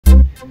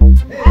Você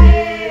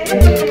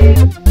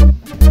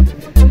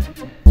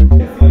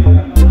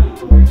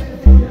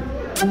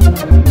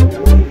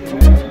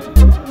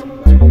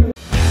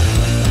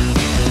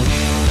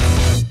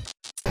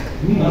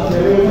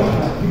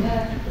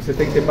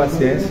tem que ter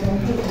paciência.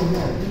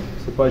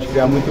 Você pode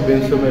criar muito bem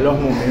o seu melhor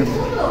momento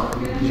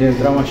de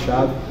entrar uma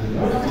chave,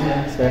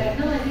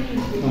 certo?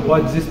 Não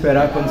pode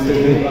desesperar quando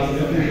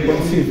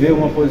se vê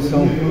uma posição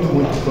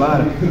muito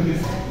clara.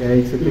 É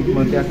aí que você tem que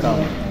manter a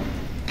calma.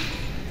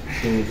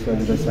 O seu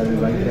adversário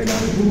vai entregar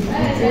alguma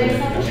coisa.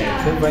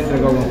 Sempre vai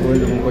entregar alguma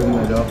coisa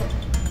melhor.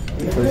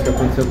 Foi isso que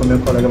aconteceu com a minha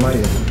colega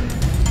Maria.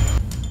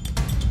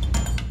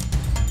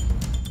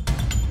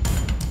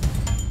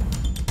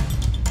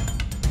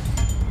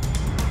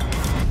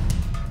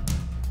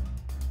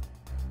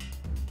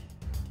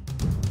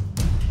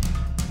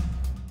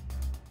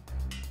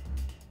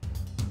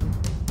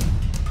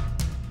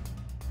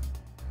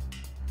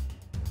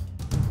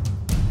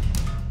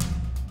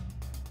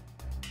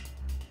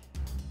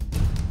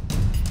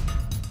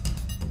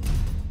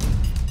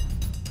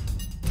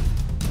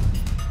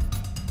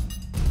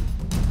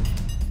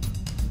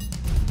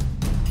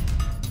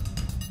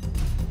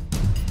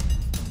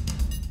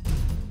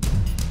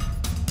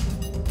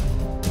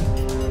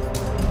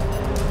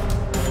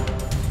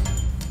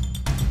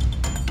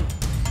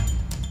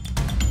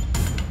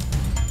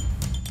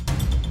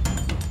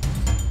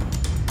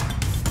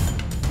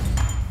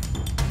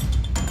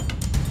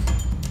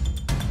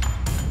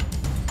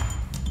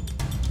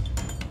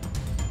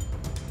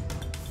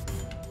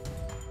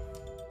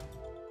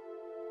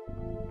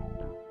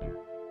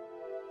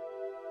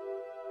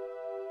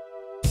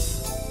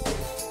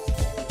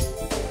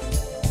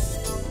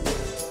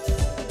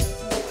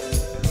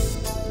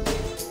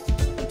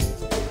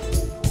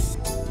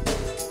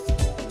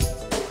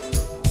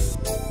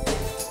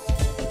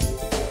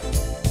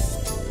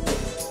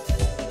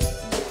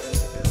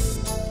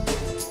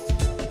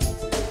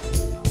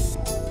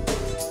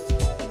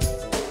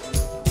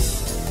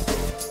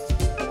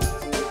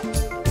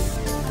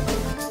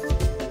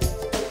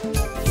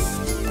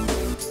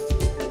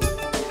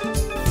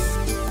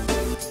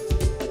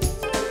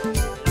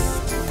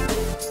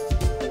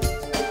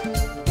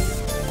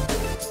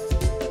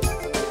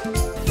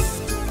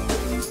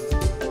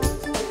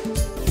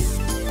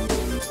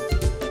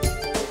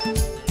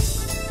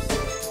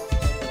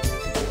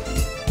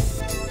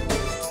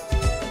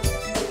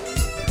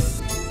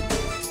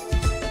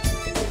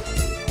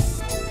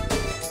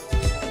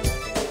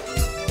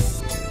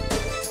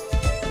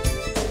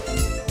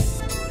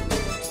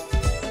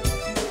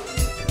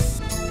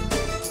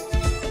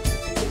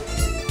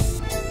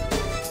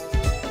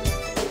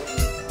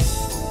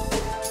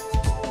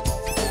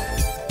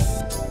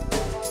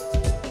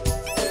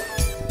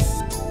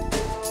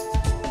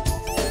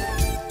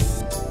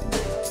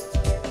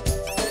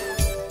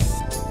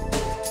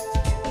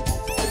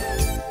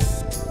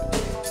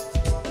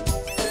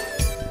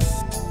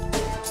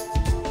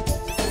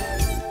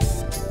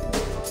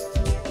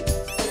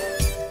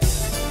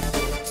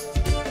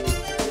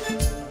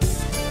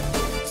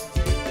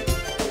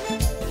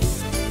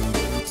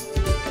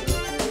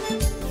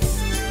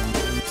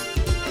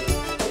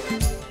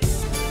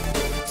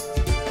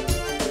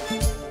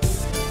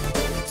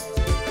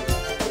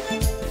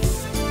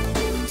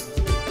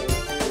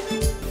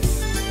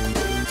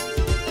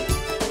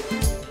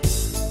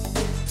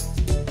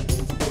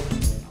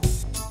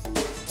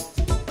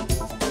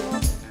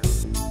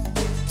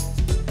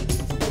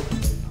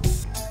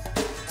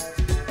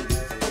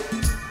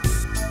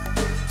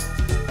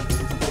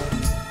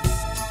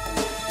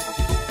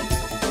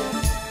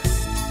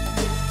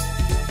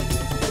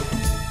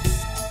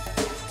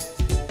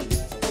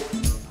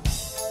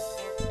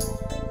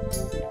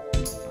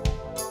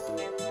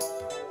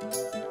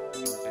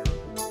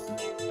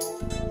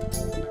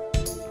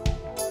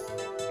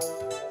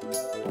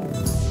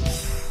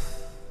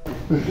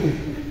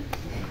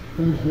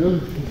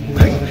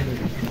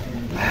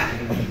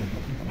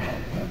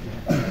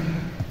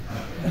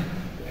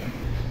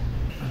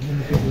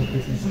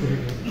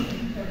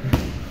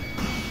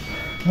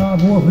 Ah,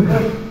 boa,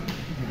 obrigado.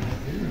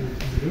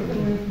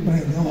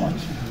 Deu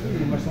ótimo.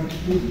 Bastante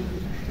tudo.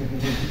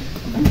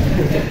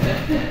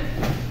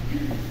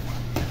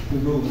 De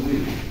novo,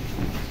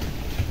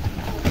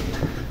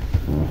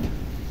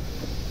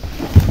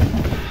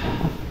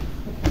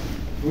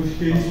 hoje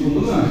que é isso,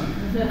 vamos lá.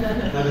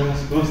 Tá dando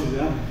as costas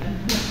já?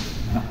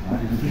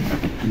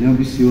 Ele é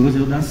ambicioso,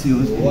 eu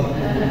audacioso. Boa.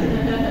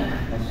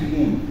 A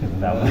segunda.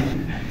 Tá lá.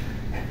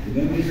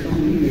 Lembra isso do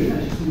primeiro?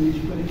 Acho que são de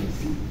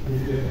 45.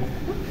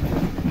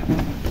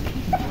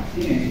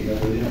 Ciência, vai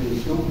fazer a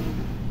posição.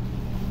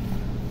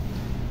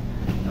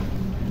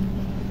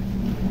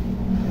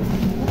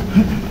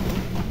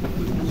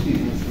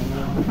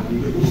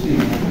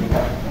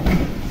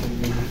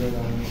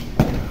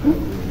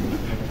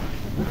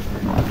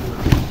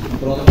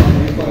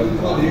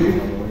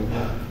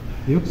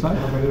 Eu que sabe?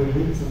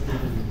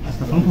 Você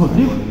tá falando pro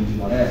Rodrigo?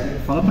 É.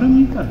 Fala pra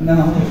mim, cara.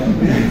 Não,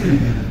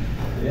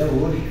 é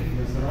hoje.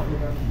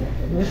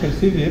 Deixa ele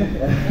se vira.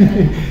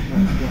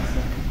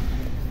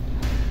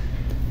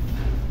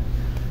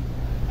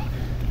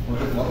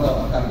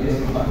 Bota a cabeça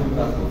embaixo do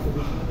braço.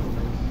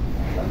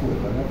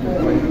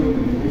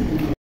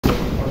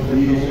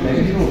 Isso,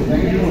 pega de novo,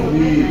 pega de novo.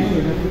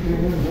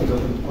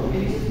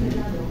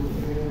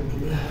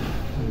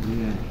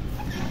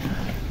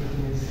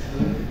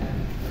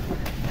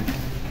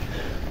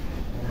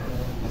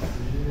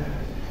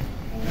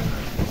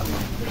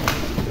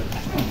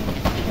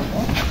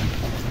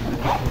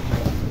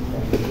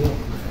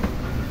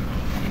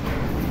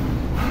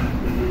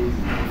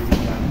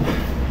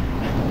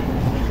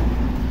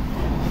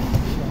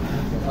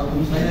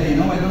 Vamos sair daí,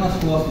 não vai dando as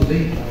costas,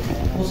 hein?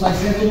 Ou sai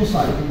certo ou não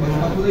sai, pode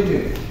ficar por aí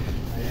mesmo.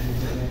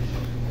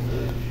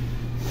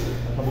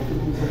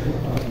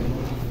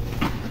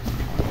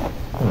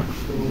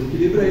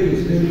 Equilibra aí,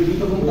 você tem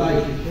muita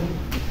vontade.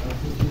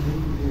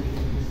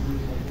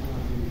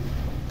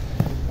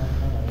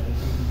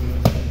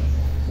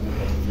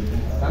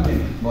 Tá bem,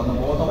 bota a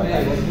volta pra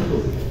aí, bota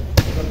tudo.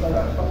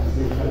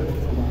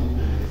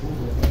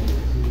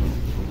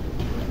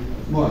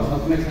 Bora, só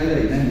como é que sai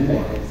daí, né?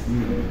 Bora.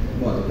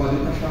 Bora, o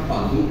quadril tá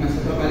chapado, vamos começar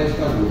a trabalhar esse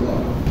quadril, ó.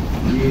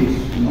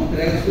 Isso, não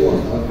entrega as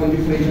costas, vai ficando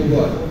de frente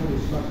agora.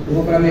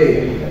 Curva pra meia,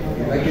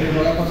 ele vai querer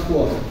jogar com as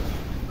costas.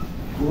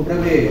 Curva pra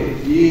meia,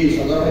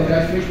 isso, agora vai virar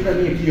de frente pra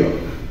mim aqui, ó.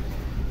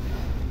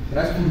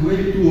 Traz pro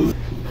joelho e tudo.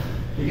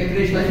 Tem que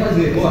acreditar em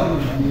fazer, bora.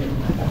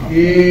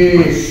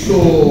 Isso!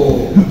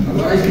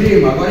 Agora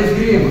esgrima, agora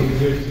esgrima.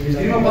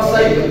 Esgrima pra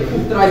sair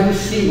por trás no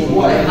símbolo,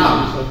 bora, é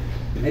rápido.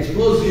 É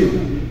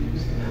explosivo.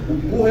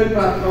 Empurra ele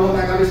para botar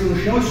a cabeça no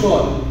chão e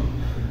sobe.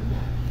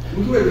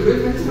 O joelho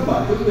faz esse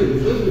trabalho. O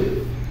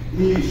joelho.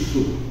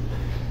 Isso.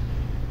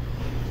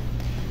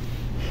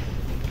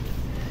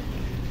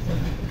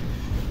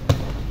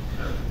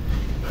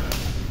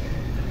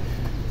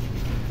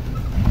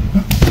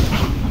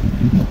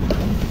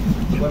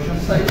 Tô achando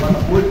de sair. Pata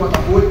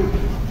apoio.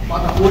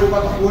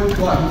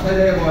 Bora, não sai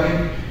daí agora,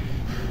 hein?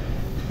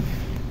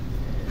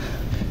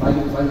 Faz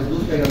as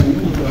duas pegadas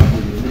muito.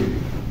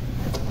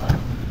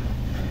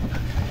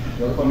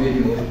 Joga pra meia de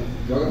novo.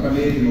 Joga pra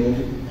meia de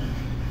novo.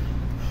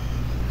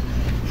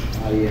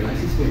 Aí, é na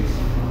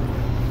insistência.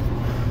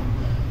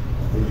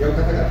 Ele quer o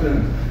que tá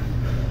agatando.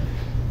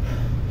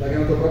 Tá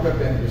ganhando a tua própria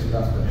perna com esse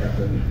braço, tá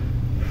agatando.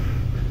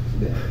 Se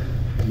der.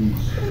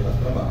 Isso, braço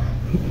pra baixo.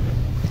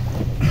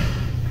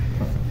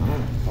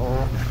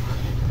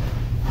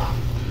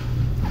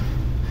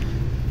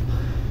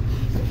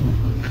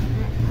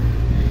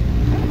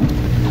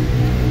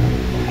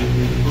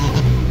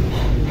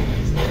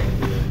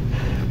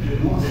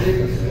 Não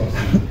aceita essa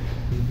situação.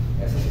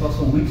 Essa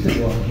situação ruim que você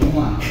gosta. Vamos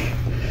lá.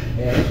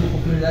 É a sua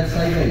oportunidade de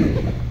sair daí.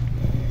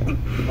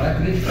 Vai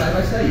acreditar e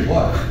vai sair.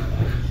 Bora.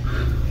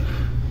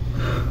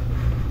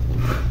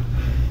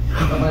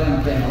 Vamos trabalhando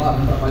a perna lá,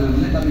 vamos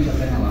trabalhando lentamente a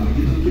perna lá.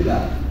 Medida do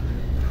cuidado.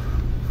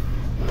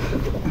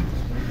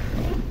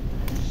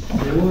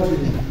 Boa,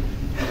 menino.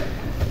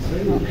 Isso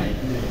aí.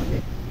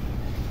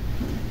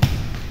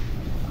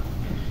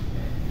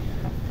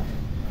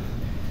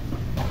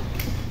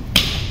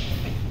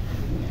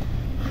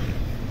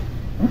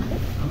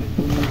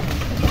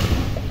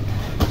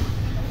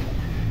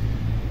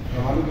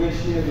 Olha o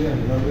ganchinho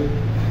dele, já viu?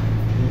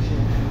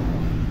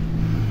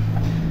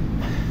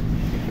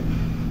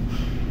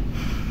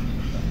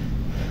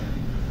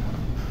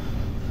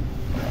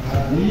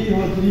 Ali,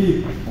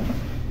 Rodrigo.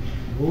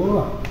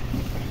 Boa.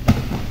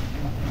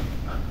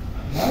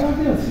 Vai,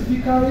 Rodrigo, se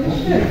ficar aí,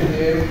 chega.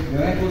 Primeiro,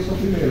 ganha a posição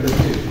primeiro,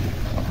 Rodrigo.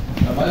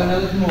 Trabalha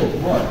nela de novo,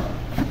 bora.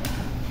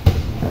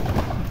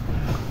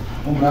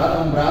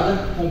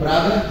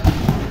 Ombrada.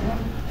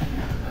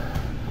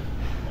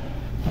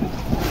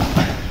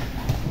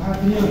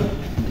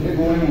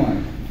 Entregou, hein, mãe?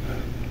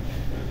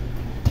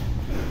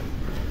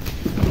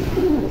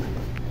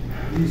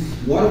 Isso.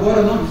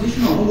 Bora, não desiste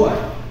não, vambora.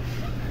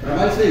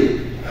 Trabalha isso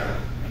aí.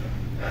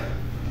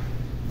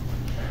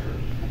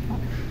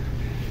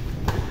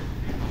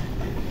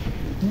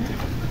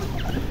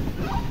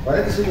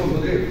 Segundos,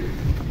 Rodrigo.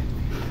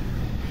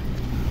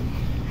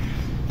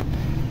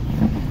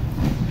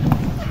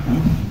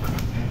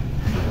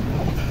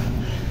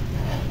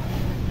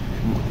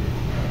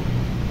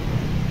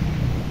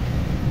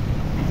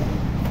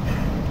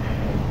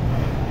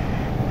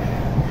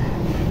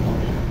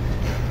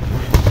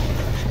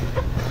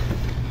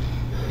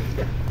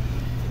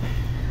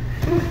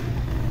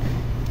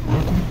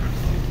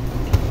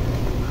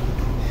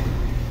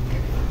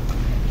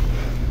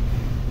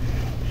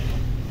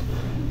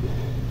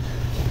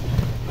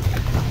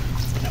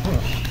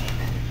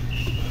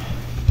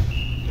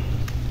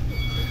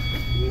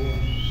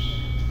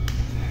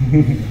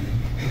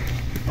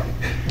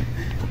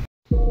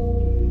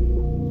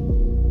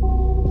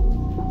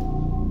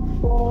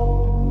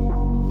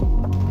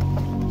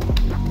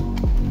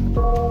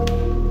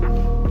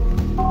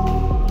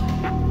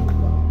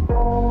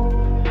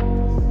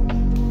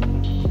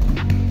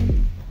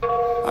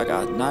 I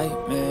got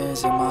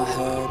nightmares in my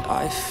head,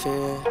 I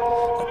fear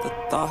that the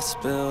thoughts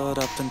build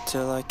up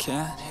until I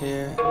can't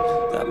hear,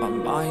 that my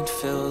mind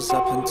fills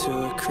up into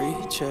a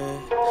creature,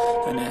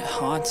 and it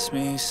haunts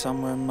me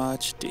somewhere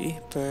much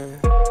deeper.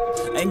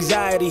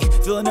 Anxiety,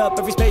 filling up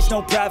every space,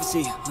 no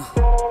privacy.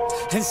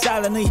 And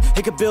silently,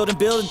 it could build and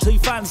build until you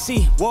finally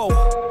see, whoa,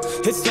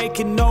 it's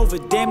taking over,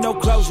 damn no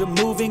closure,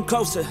 moving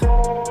closer.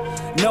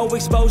 No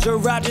exposure,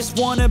 I just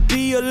wanna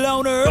be a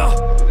loner.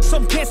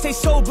 Some can't stay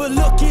sober,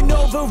 looking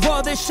over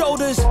all their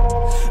shoulders,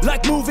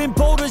 like moving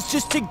boulders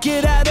just to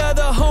get out of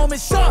the home. It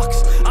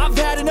sucks, I've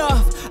had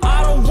enough,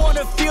 I don't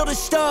wanna feel the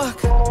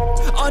stuck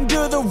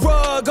under the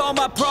rug, all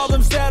my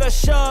problems that I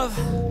shove.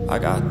 I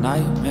got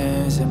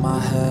nightmares in my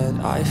head,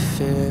 I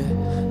fear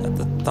that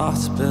the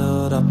thoughts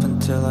build up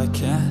until I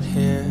can't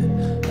hear,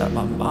 that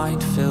my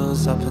mind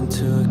fills up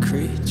into a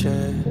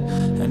creature,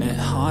 and it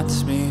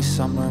haunts me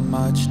somewhere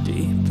much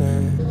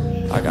deeper.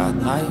 I got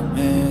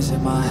nightmares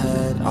in my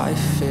head, I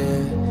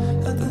fear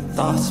that the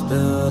thoughts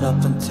build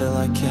up until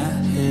I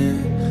can't hear,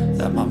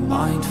 that my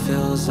mind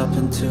fills up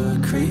into a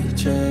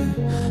creature,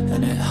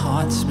 and it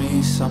haunts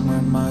me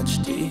somewhere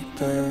much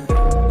deeper.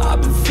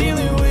 I've been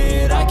feeling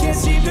weird, I can't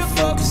seem to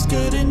focus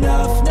good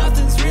enough,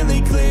 nothing's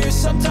really clear,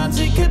 sometimes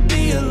it could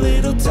be a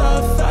little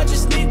tough. I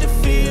just need to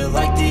feel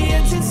like the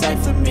end's in sight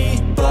for me,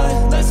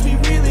 but let's be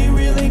really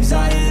real,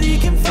 anxiety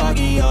can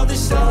foggy all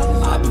this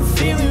stuff. I've been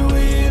feeling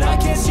weird, I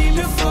can't seem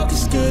to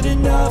focus good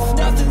enough,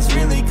 nothing's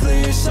really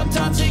clear,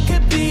 sometimes it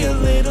could be a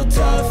little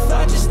tough.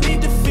 I just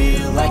need to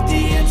feel like the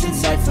end's in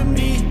sight for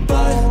me,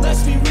 but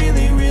let's be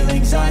really real,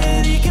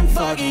 anxiety can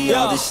foggy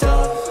all this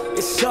stuff.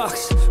 It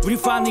sucks when you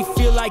finally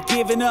feel like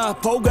giving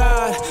up. Oh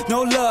God,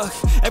 no luck,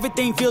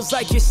 everything feels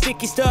like you're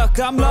sticky stuck.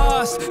 I'm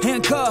lost,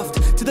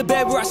 handcuffed to the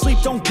bed where I sleep,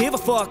 don't give a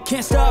fuck.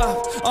 Can't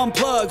stop,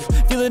 unplug,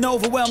 feeling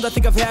overwhelmed, I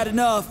think I've had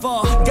enough.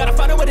 Gotta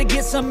find a way to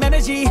get some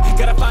energy,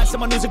 gotta find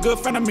someone who's a good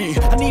friend of me.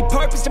 I need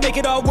purpose to make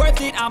it all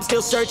worth it, I'm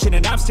still searching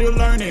and I'm still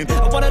learning.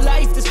 I want a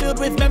life that's filled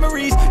with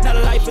memories, not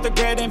a life with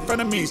regret in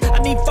front of me. I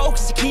need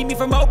focus to keep me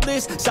from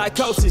hopeless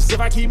psychosis if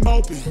I keep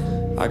moping.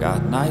 I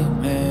got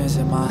nightmares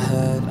in my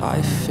head,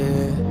 I fear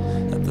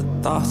that the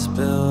thoughts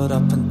build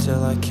up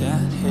until I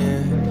can't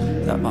hear,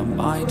 that my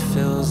mind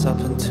fills up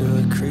into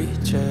a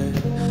creature,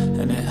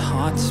 and it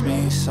haunts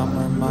me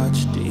somewhere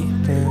much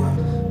deeper.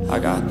 I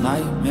got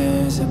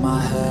nightmares in my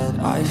head,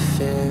 I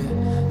fear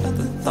that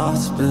the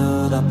thoughts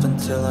build up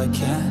until I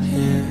can't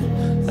hear,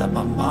 that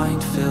my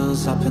mind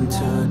fills up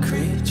into a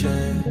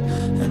creature,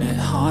 and it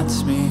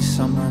haunts me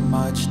somewhere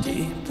much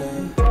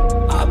deeper.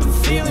 I've been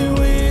feeling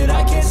weird,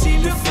 I can't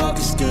seem to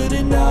focus good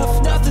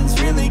enough, nothing's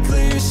really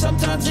clear,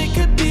 sometimes it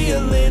could be a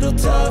little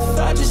tough.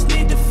 I just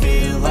need to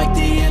feel like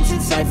the end's in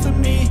sight for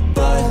me,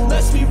 but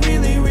let's be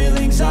really real,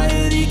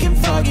 anxiety can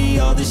foggy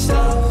all this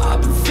stuff.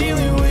 I've been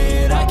feeling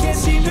weird, I can't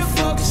seem to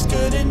focus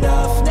good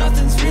enough,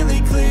 nothing's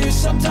really clear,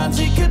 sometimes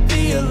it could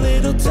be a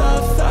little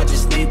tough. I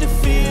just need to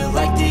feel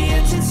like the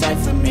end's in sight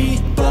for me,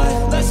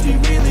 but let's be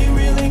really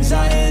real,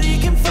 anxiety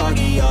can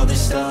foggy all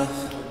this stuff.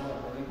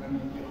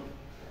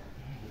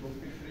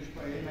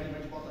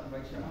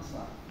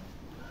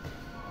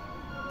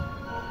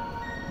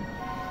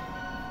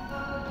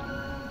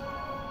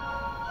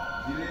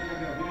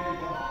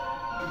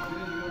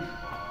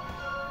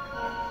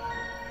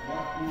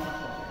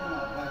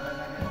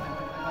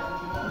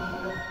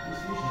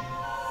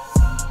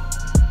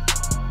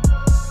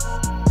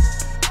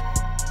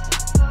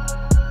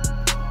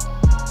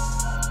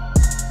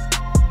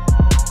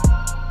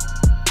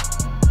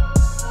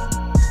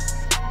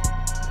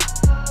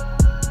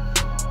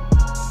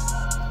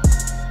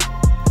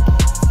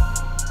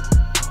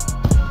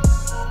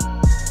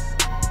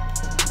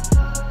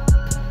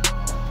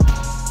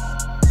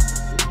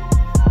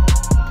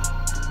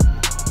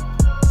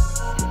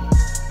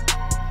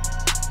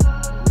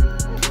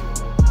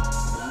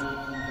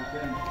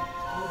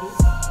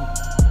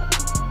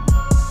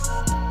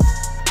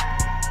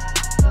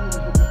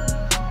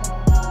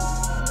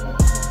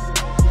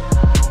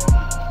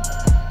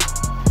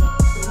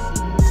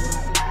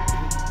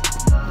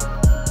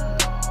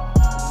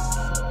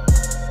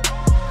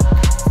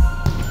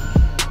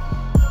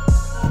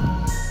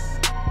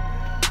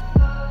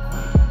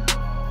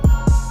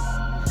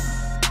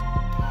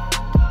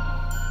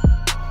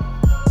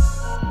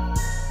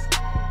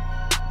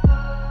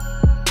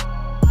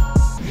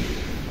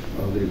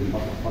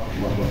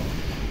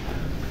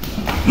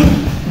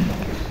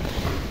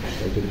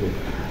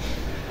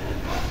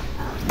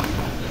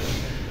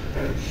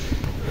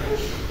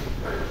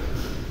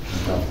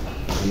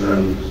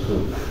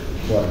 Isso.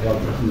 Bora, joga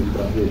pra cima,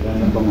 pra ver. Vai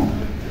andando com a mão.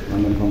 Vai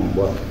andando com a mão,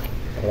 bora.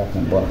 Pra cá,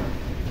 bora.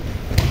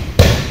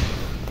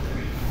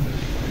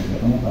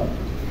 Tá montado.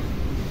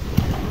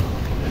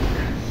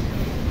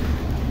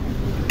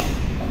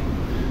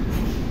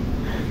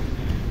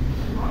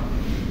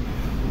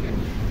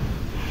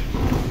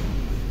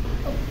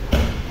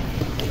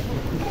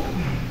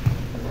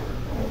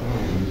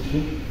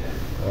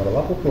 Agora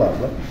lá pro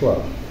lado, lá pro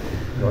lado.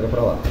 Joga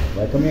pra lá.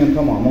 Vai caminhando com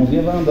a mão. A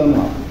mãozinha vai andando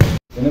lá.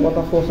 Não tem nem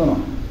botar força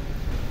não.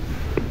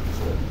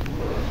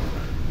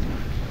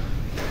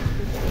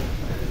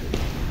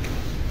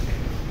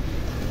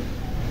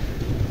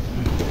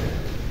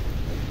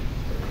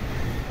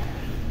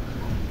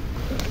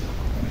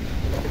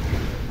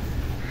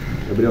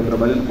 Gabriel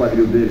trabalhando o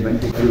quadril dele, vai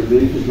empurrar o quadril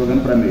dele e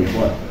jogando pra meio,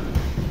 bora.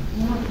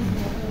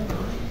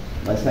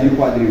 Vai sair o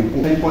quadril,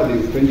 empurra em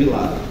quadril, ficando de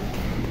lado.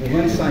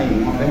 Empurrando e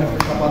saindo, uma perna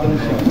fica tapada no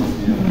chão.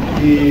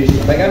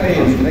 Isso, pega a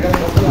meia, não pega a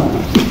foto não.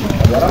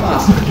 Agora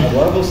amassa,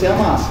 agora você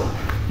amassa.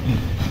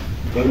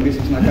 Agora o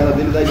bicho na cara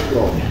dele e dá de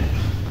prova.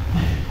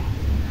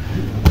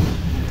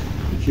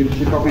 Tira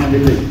o calcanhar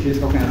dele aí, tira esse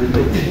calcanhar dele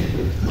aí.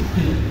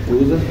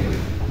 Usa.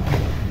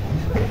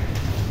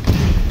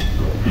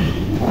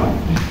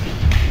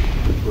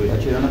 Tá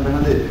tirando a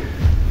perna dele.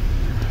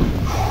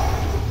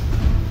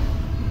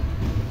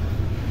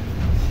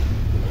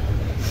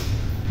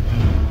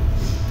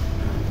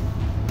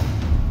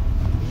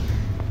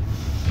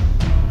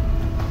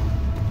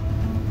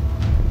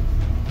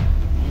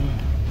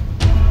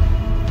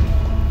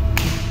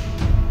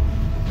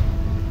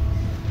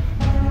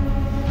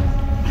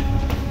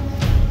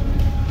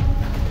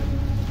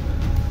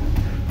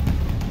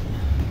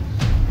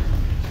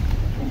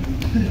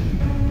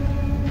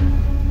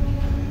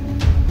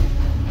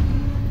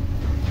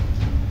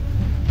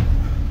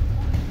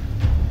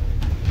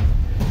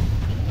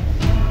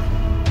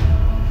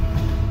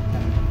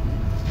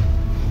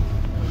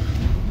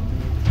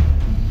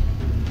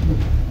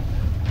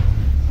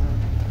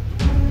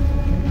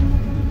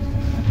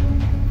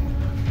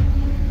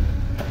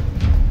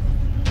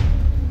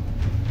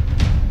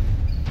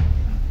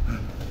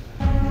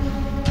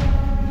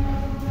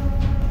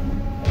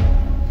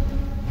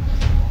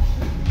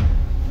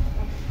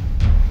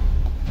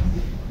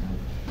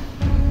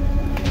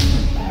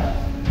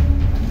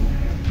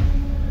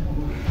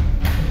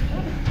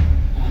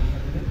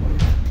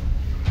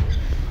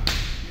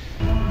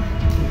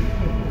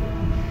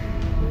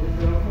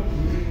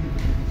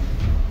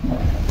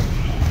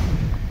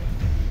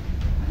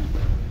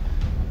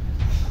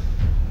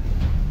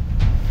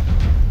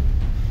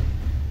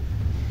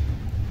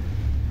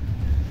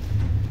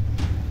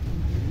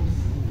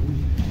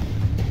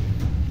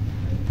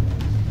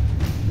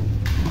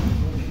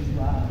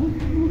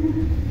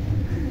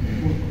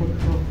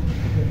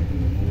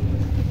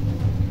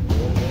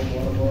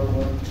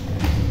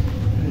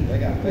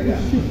 Pegar.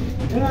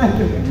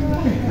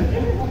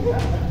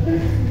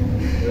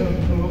 Eu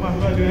não vou mais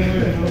fazer hoje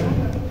não.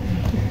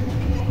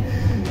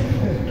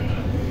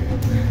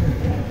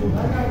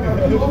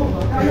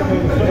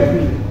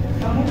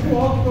 Tá muito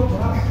alto o teu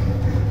braço.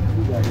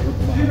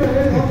 Tira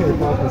ele,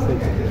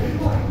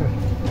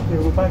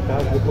 eu vou pra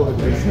casa depois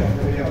disso.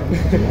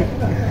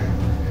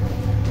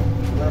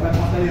 Agora vai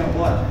pra Leão,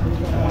 bora.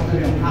 Vai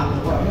Leão, rápido,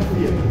 bora,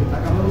 confia. Tá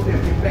acabando o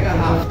tempo, tem que pegar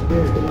rápido.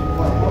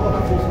 Bora, pode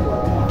botar força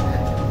agora, vamos lá.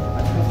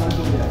 Vai descansar no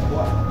seu braço,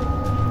 bora.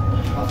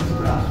 Passa esse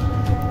braço.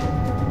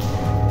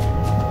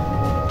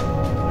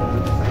 Não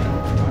vai sair não.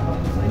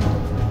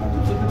 Vai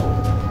tudo de novo.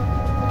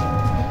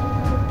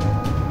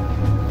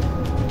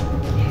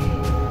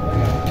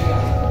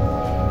 Pegar.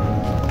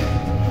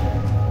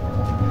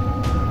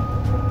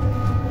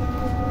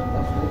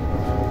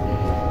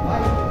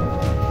 Vai.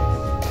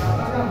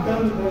 Tá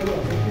agarrando,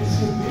 tem que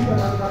subir, vai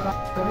dar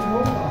de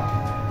novo lá.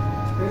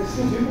 Tem que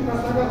subir porque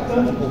tá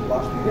agarrando.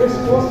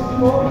 Pescoço de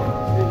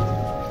novo.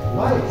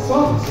 Vai,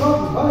 sobe,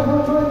 vai.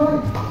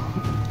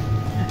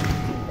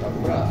 Troca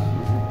o braço.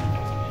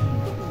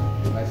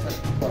 Vai sair.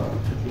 Bora.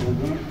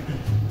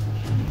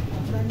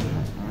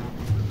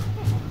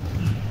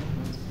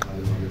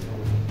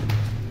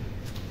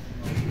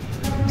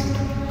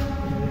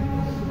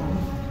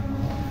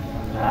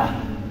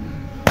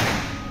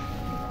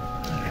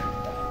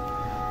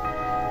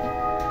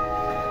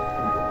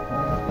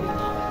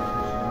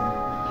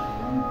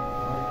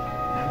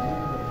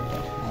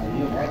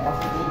 Aí, vai,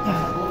 passa todo o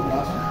braço, todo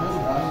o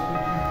braço.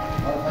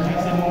 Agora faz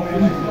essa mão aí,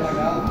 mais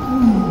devagar.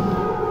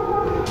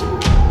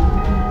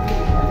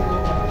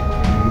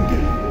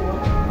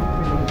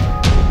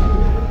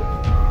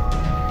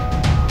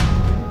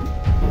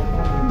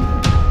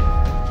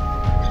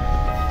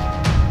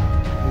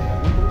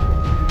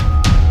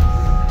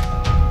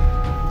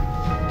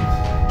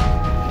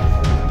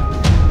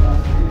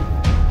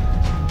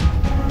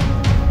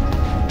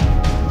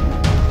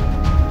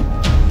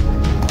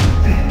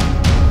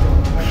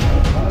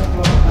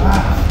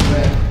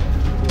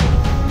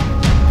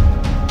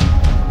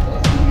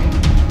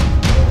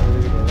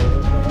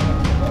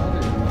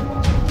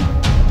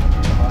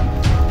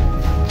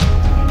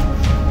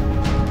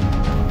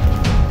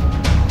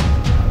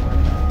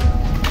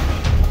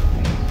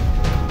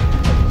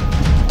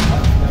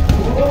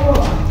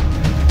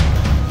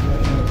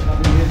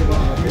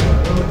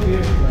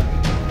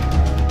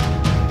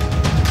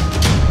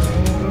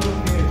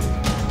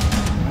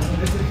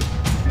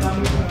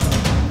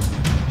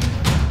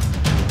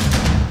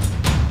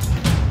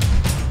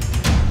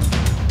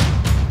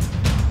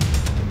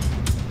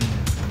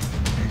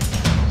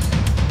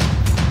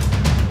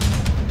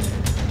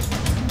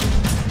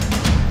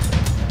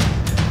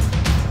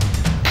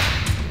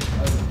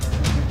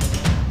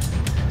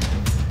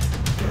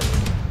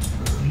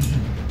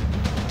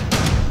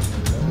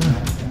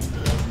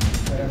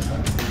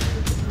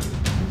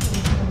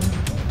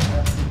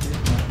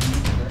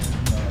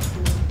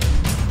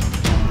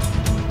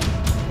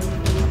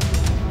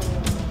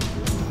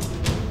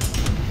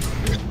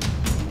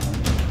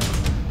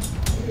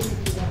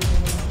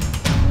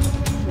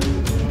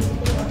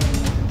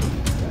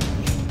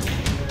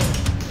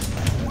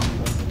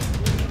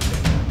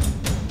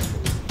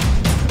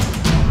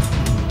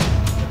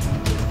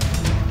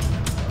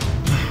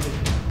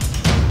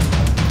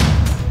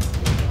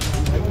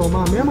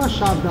 tomar a mesma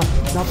chave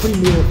da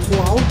primeira,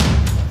 for alto,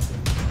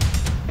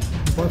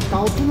 não pode ficar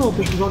alto não,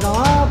 tem que jogar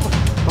lá,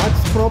 bate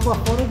esse pró pra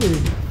fora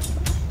dele.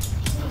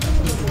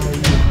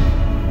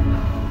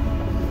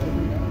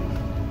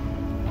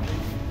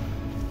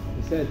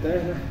 Isso é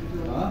eterno?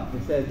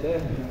 Isso é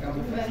eterno?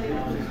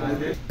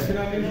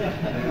 Finalizar.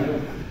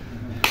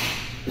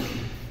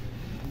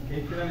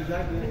 Quem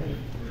finalizar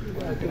ganha.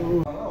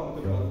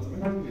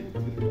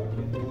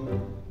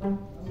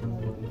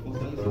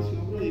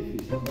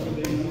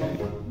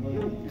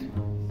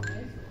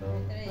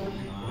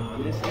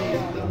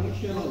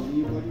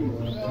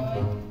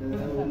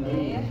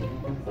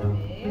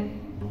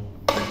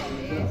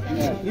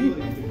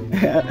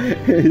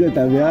 Já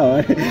tá bem a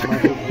hora.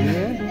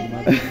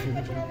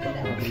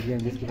 A briguinha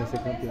desse que vai ser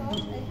campeão.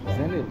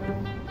 Entendeu?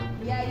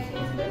 E aí, se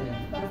os dois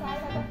passarem, vai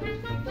dar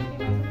frente,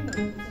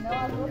 senão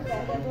as duas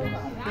perdem, as duas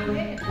vão.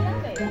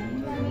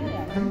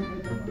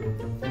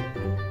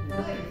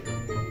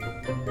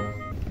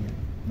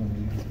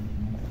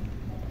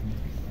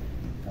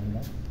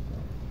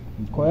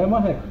 Qual é,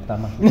 Marreco? Tá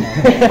machucado.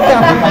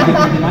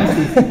 Mas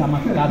se tá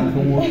machucado,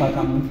 então o outro vai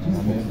ficar muito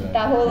difícil.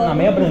 Tá rolando. Na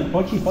meia branca,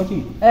 pode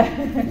ir.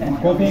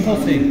 Confia em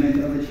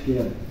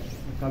você.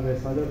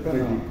 Cabeçada é o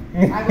canal.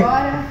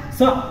 Agora,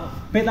 Só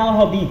pedala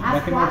Robinho, as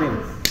daquele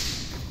modelo.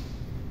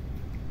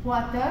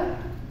 quartas.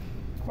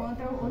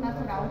 Poitin contra o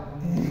natural.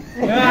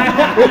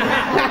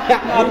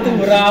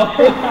 Natural.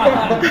 Poitin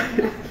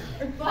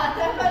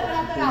contra o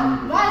natural.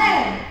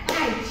 Valendo!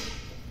 Fight!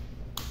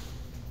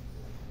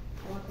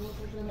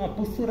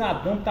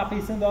 Posturadão, tá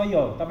pensando aí,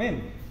 ó. Tá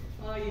vendo?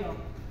 Aí, ó.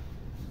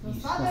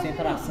 Isso,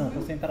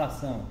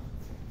 concentração.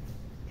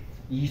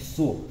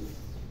 Isso.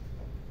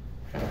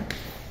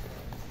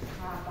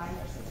 Rapaz.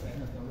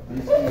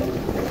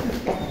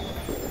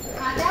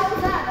 Cadê a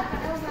usada?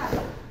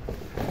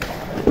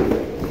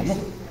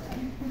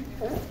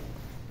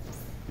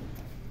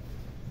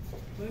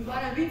 Vou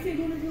embora 20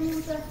 segundos de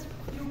luta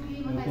e o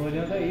clima Eu tá tô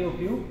olhando aí,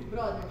 ouviu?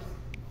 Brothers.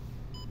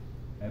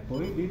 É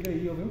proibido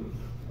aí, ouviu?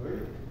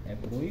 É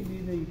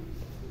proibido aí.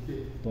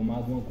 Tomar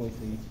alguma coisa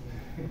aí.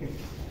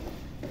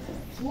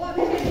 O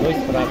objetivo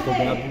 2 pratos, eu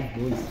ganhava os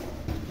 2.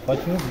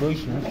 Pode ter uns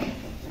 2, né?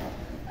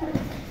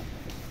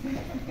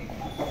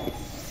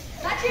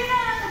 Tá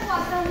tirando,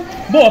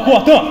 Poitin. Boa,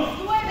 Poitin!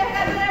 Sua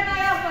envergadura é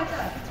maior,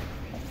 Poitin.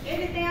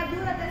 Ele tem a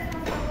dura desse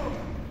nosso favor.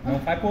 Não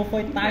faz por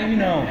foi time,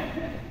 não.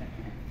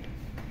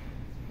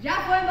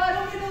 Já foi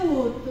embora 1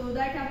 minuto.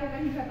 Daqui a pouco a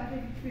gente vai pra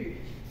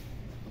 50-50.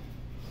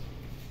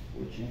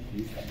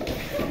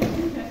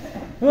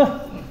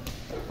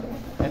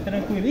 É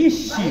tranquilo.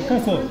 Ixi,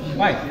 cansou.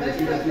 Vai.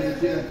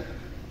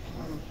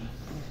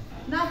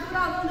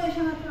 Natural, não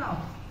deixa natural.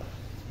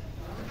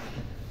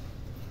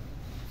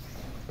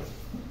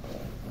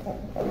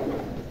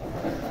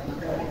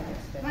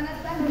 Vai nas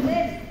pernas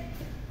dele.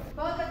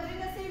 Falta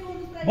 30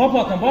 segundos pra ele. Bora,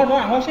 Poitin, bora,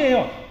 arrocha aí,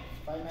 ó.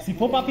 Se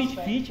for pra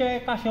fit, é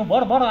caixão.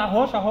 Bora,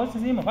 arrocha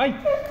em cima, vai.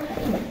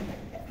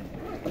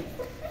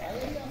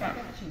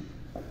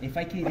 Ele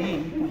vai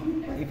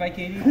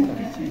querer ir pro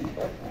fit.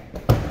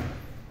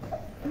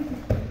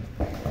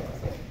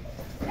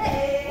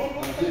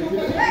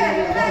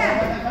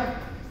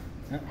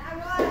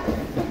 Agora.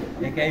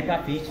 Ele quer ir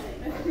pra fit.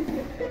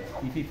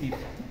 Fit.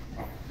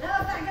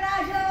 Leva pra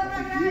grade.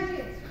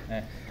 É.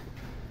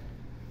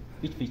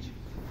 Fit.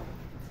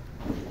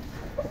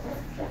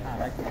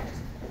 Caralho.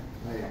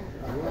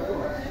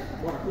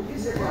 Bora, por que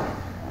você vai?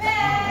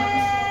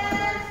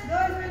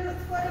 2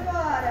 minutos foram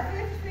embora.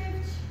 50-50.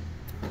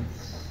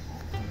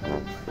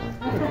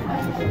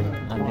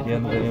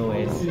 Adriano ganhou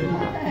esse.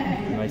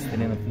 Nós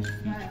treinamos fit.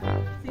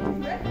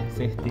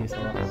 Certeza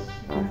lá.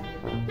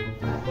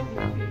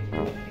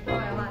 Qual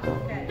é lá?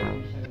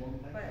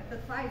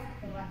 Tanto faz?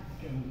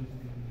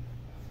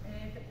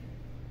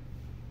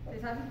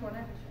 Vocês sabem qual,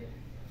 né?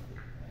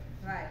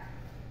 Vai.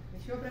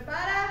 Deixou,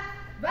 prepara.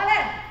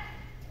 Valendo!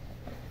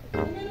 1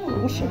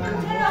 minuto. Oxi.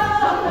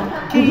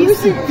 Que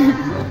isso?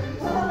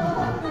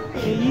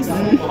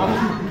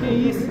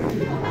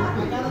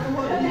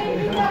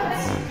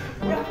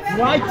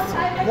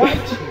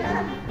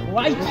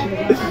 White.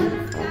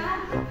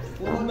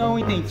 Não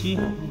entendi.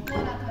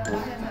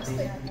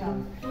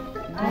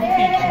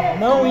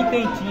 Não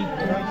entendi.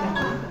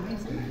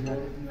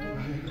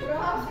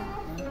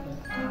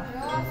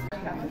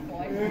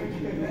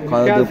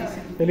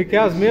 Ele quer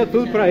as meias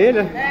tudo pra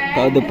ele, né?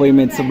 Qual é o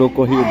depoimento sobre o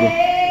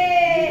ocorrido?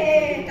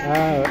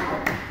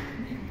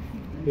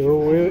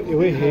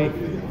 Eu errei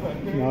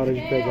na hora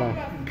de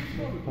pegar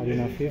ali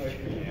na 50.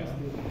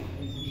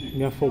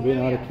 Me afobei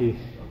na hora que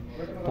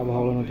tava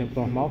rolando o tempo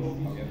normal.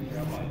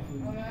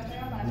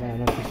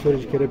 Na fissura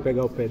de querer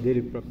pegar o pé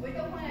dele pra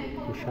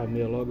puxar a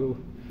meia logo,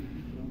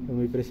 eu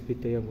me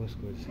precipitei em algumas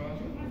coisas.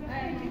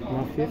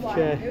 Na 50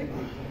 é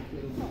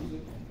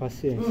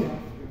paciência.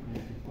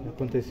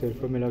 Aconteceu, ele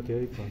foi melhor que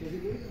eu e pronto.